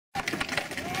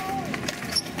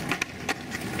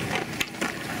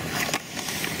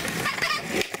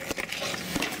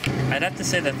I'd have to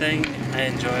say the thing I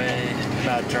enjoy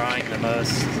about drawing the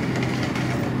most,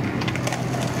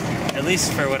 at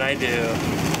least for what I do,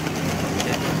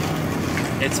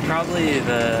 it's probably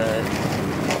the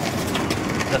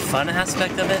fun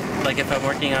aspect of it. Like if I'm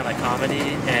working on a comedy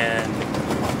and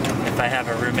if I have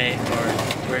a roommate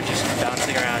or we're just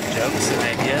bouncing around jokes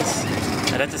and ideas,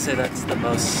 I'd have to say that's the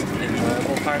most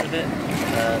enjoyable part of it,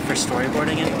 for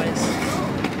storyboarding anyways.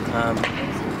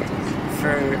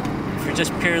 For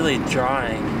just purely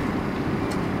drawing,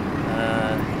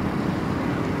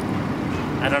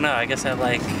 I don't know, I guess I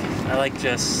like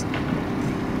just,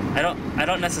 I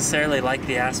don't necessarily like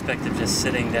the aspect of just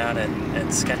sitting down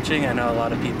and sketching. I know a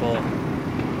lot of people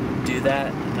do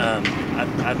that.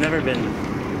 I've never been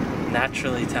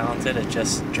naturally talented at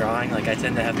just drawing. Like I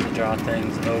tend to have to draw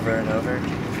things over and over.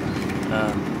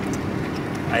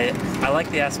 I like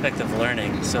the aspect of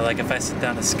learning. So like if I sit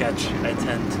down to sketch, I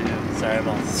tend to, sorry I'm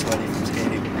all sweaty from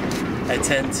skating. I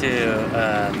tend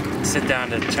to sit down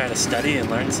to try to study and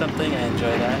learn something. I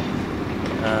enjoy that.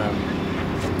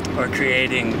 Or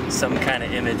creating some kind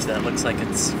of image that looks like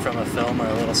it's from a film or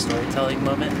a little storytelling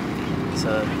moment.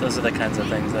 So those are the kinds of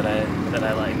things that I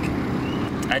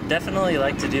like. I'd definitely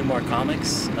like to do more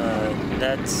comics.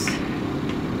 That's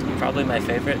probably my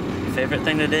favorite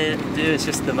thing to do. It's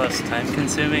just the most time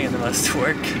consuming and the most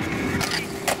work.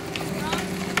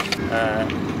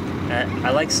 I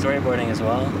like storyboarding as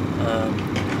well,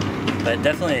 but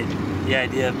definitely the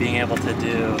idea of being able to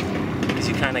do, because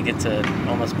you kind of get to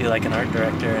almost be like an art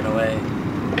director in a way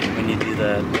when you do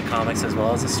the comics as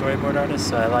well as a storyboard artist,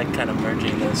 so I like kind of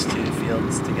merging those two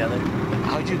fields together.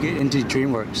 How'd you get into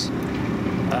DreamWorks?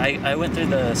 I went through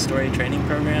the story training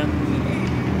program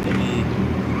maybe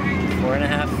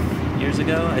 4.5 years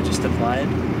ago. I just applied.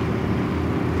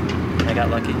 I got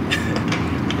lucky.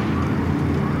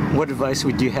 What advice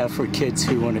would you have for kids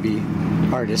who want to be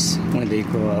artists when they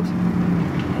grow up?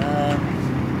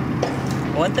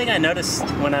 One thing I noticed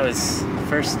when I was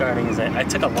first starting is I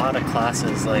took a lot of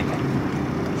classes, like,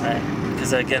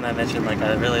 because again I mentioned like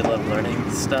I really love learning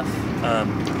stuff,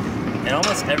 and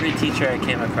almost every teacher I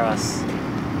came across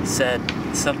said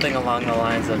something along the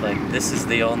lines of like, this is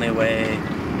the only way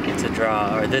to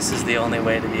draw, or this is the only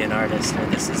way to be an artist, or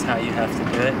this is how you have to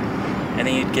do it. And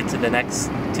then you'd get to the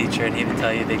next teacher and he would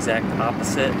tell you the exact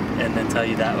opposite and then tell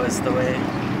you that was the way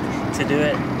to do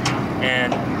it.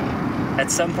 And at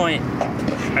some point,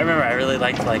 I remember I really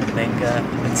liked like manga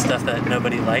and stuff that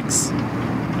nobody likes,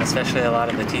 especially a lot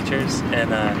of the teachers,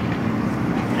 and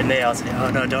they all say, oh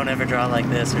no, don't ever draw like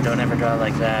this or don't ever draw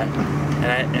like that.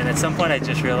 And at some point I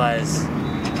just realized,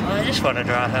 well, I just want to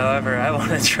draw however I want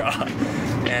to draw.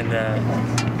 And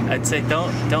I'd say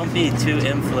don't be too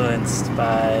influenced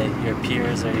by your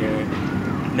peers or your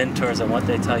mentors on what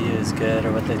they tell you is good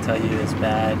or what they tell you is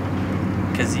bad,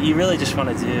 because you really just want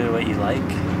to do what you like.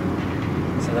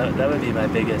 So that would be my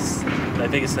biggest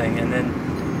thing. And then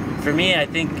for me, I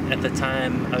think at the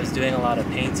time I was doing a lot of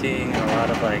painting and a lot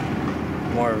of like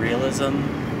more realism.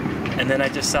 And then I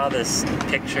just saw this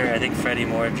picture, I think Freddie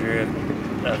Moore drew,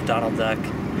 of Donald Duck,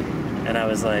 and I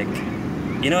was like,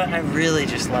 you know what, I really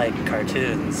just like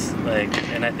cartoons.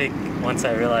 And I think once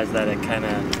I realized that, it kind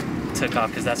of took off,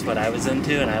 because that's what I was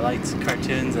into, and I liked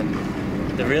cartoons, and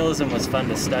the realism was fun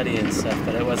to study and stuff,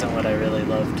 but it wasn't what I really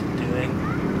loved doing.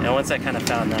 And once I kind of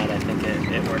found that, I think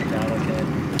it worked out.